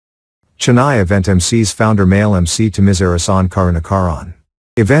Chennai Event Emcees founder male Emcee Thamizharasan Karunakaran.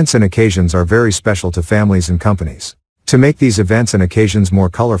 Events and occasions are very special to families and companies. To make these events and occasions more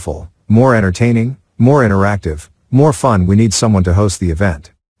colorful, more entertaining, more interactive, more fun, we need someone to host the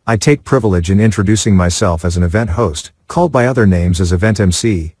event. I take privilege in introducing myself as an event host, called by other names as Event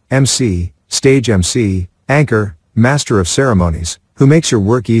Emcee, MC, Stage MC, Anchor, Master of Ceremonies, who makes your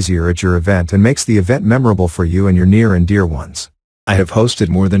work easier at your event and makes the event memorable for you and your near and dear ones. I have hosted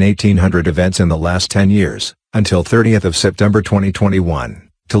more than 1,800 events in the last 10 years, until 30th of September 2021,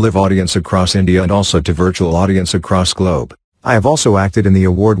 to live audience across India and also to virtual audience across globe. I have also acted in the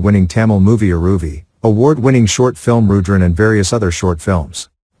award-winning Tamil movie Aruvi, award-winning short film Rudran and various other short films.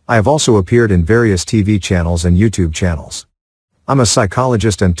 I have also appeared in various TV channels and YouTube channels. I'm a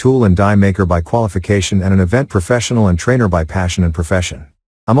psychologist and tool and die maker by qualification and an event professional and trainer by passion and profession.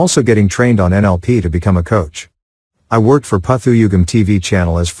 I'm also getting trained on NLP to become a coach. I worked for Puthuyugam TV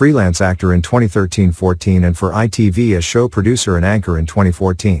channel as freelance actor in 2013-14 and for ITV as show producer and anchor in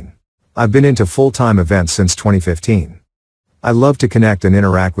 2014. I've been into full-time events since 2015. I love to connect and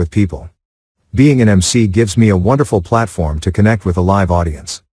interact with people. Being an MC gives me a wonderful platform to connect with a live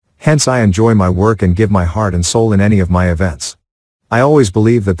audience. Hence I enjoy my work and give my heart and soul in any of my events. I always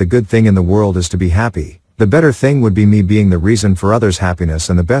believe that the good thing in the world is to be happy. The better thing would be me being the reason for others' happiness,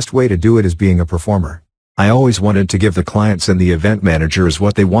 and the best way to do it is being a performer. I always wanted to give the clients and the event managers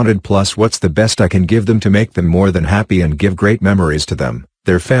what they wanted plus what's the best I can give them to make them more than happy and give great memories to them,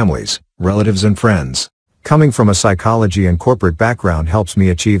 their families, relatives and friends. Coming from a psychology and corporate background helps me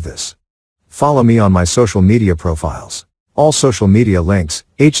achieve this. Follow me on my social media profiles. All social media links,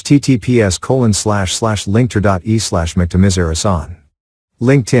 https://linktree/Thamizharasan.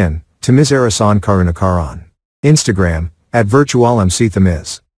 LinkedIn, Thamizharasan Karunakaran. Instagram, @Virtual Emcee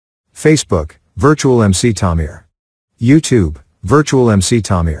Thamizh. Facebook, Virtual Emcee Thamizh. YouTube, Virtual Emcee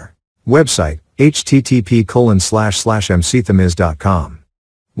Thamizh. Website, http://mcethamizh.com.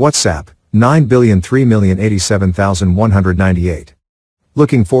 WhatsApp, 9,003,087,198.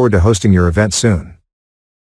 Looking forward to hosting your event soon.